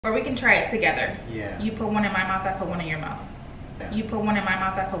Or we can try it together. Yeah. You put one in my mouth, I put one in your mouth. Yeah. You put one in my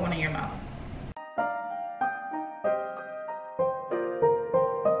mouth, I put one in your mouth.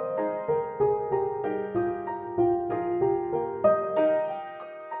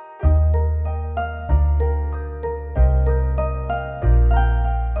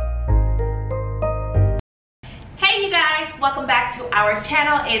 Hey you guys, welcome back to our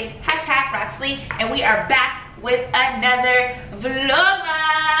channel. It's #Roxley and we are back with another Vlogmas.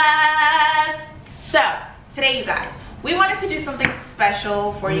 So today you guys, we wanted to do something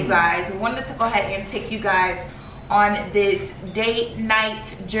special for you guys. We wanted to go ahead and take you guys on this date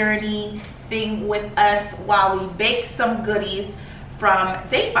night journey thing with us while we bake some goodies from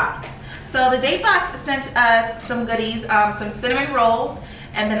Datebox. So the Datebox sent us some goodies, some cinnamon rolls,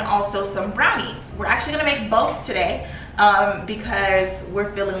 and then also some brownies. We're actually gonna make both today because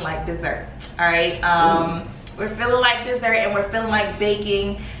we're feeling like dessert. All right, we're feeling like dessert and we're feeling like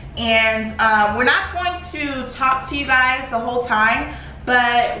baking, and we're not going to talk to you guys the whole time,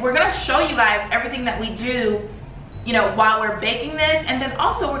 but we're gonna show you guys everything that we do, you know, while we're baking this, and then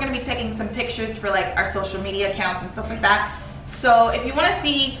also we're gonna be taking some pictures for like our social media accounts and stuff like that. So if you want to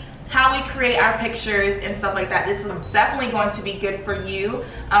see how we create our pictures and stuff like that, this is definitely going to be good for you,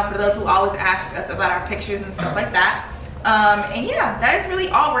 for those who always ask us about our pictures and stuff like that. And yeah, that is really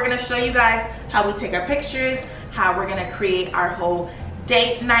all. We're gonna show you guys how we take our pictures, how we're gonna create our whole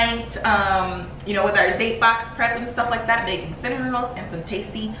date night, you know, with our Datebox prep and stuff like that, making cinnamon rolls and some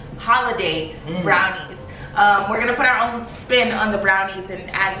tasty holiday brownies. We're gonna put our own spin on the brownies and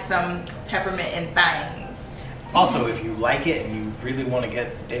add some peppermint and things. Also, if you like it and you really want to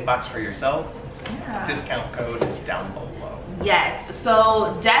get Datebox for yourself, discount code is down below. Yes,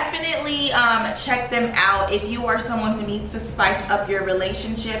 so definitely check them out if you are someone who needs to spice up your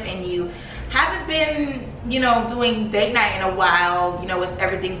relationship and you haven't been, you know, doing date night in a while, you know, with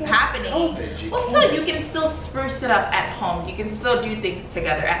everything happening. Well, still, you can still spruce it up at home. You can still do things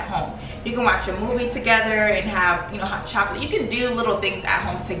together at home. You can watch a movie together and have, you know, hot chocolate. You can do little things at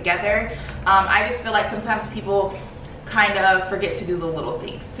home together. I just feel like sometimes people kind of forget to do the little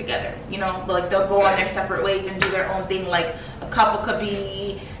things together, you know, like they'll go on their separate ways and do their own thing. Like a couple could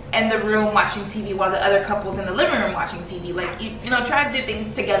be in the room watching TV while the other couple's in the living room watching TV. Like, you know, try to do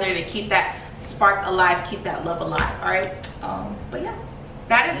things together to keep that spark alive, keep that love alive. All right, but yeah,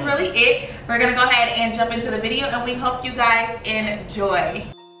 that is really it. We're gonna go ahead and jump into the video and we hope you guys enjoy.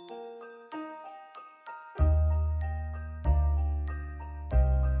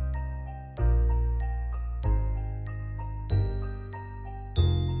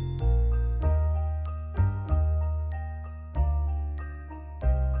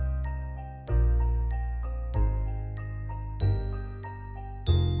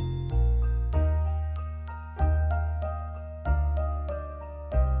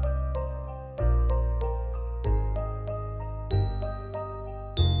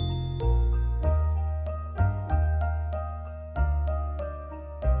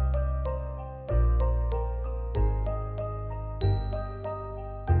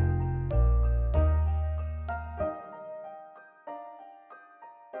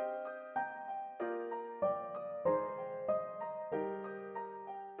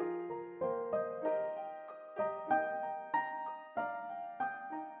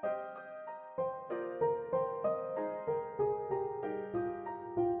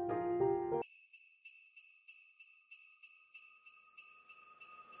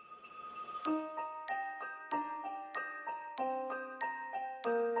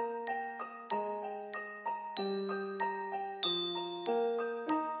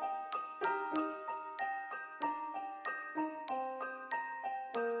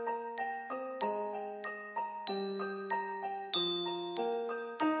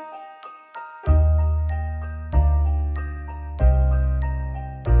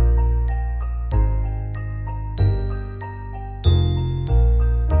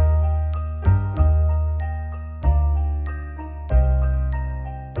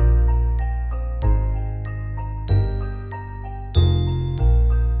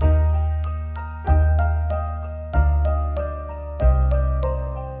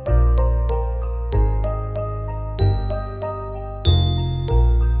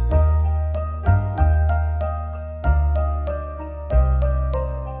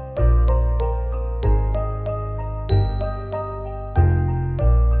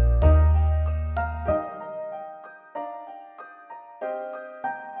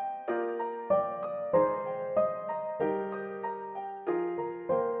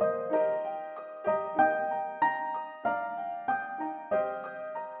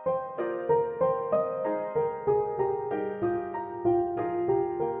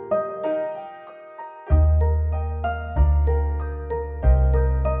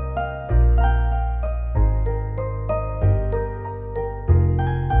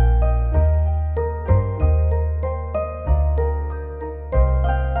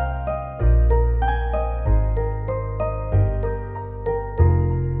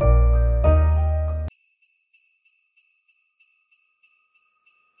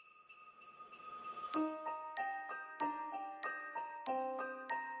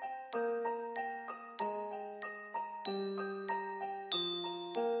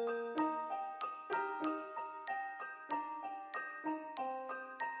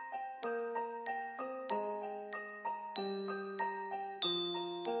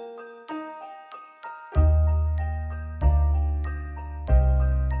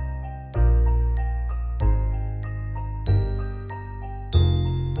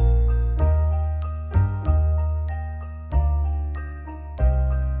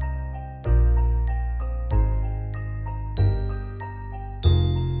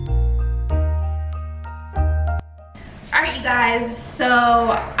 you guys, so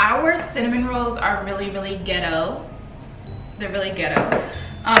our cinnamon rolls are really ghetto. They're really ghetto.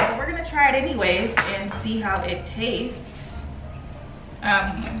 But we're gonna try it anyways and see how it tastes.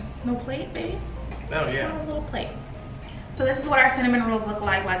 No plate, baby? Oh yeah. A little plate. So this is what our cinnamon rolls look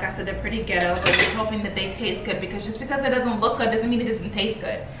like. Like I said, they're pretty ghetto, but we're hoping that they taste good, because just because it doesn't look good doesn't mean it doesn't taste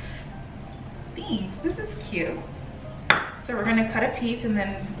good. Thanks, this is cute. So we're gonna cut a piece and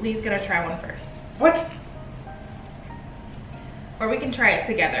then Lee's gonna try one first. What? Or we can try it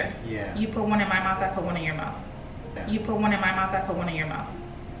together. Yeah. You put one in my mouth, I put one in your mouth. Yeah. You put one in my mouth, I put one in your mouth.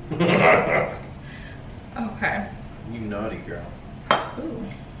 Okay. You naughty girl. Ooh,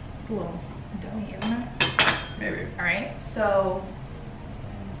 it's a little doughy, isn't it? Maybe. All right, so.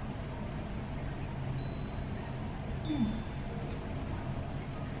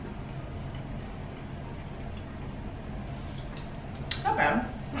 Not bad.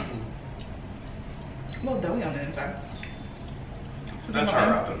 A little doughy on the inside. That's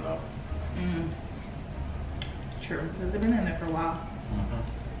our oven though. True, because it's been in there for a while.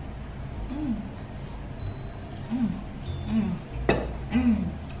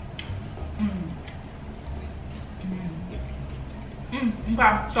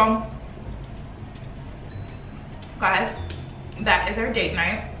 Okay, so guys, that is our date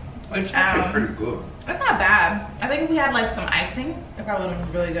night. It's actually pretty good. It's not bad. I think if we had like some icing, it probably would have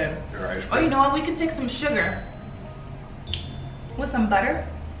been really good. Your ice cream. Oh, you know what? We could take some sugar with some butter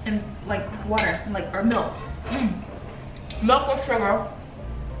and like water, and like, or milk. Milk with sugar.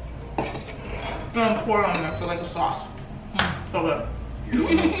 And pour it on there for like a sauce. So good. You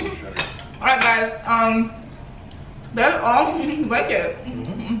don't want some sugar. Alright guys, that's all. Like it.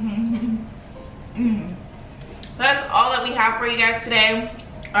 That's all that we have for you guys today.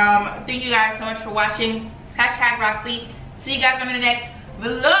 Thank you guys so much for watching. #Roxy. See you guys on the next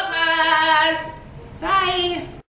Vlogmas.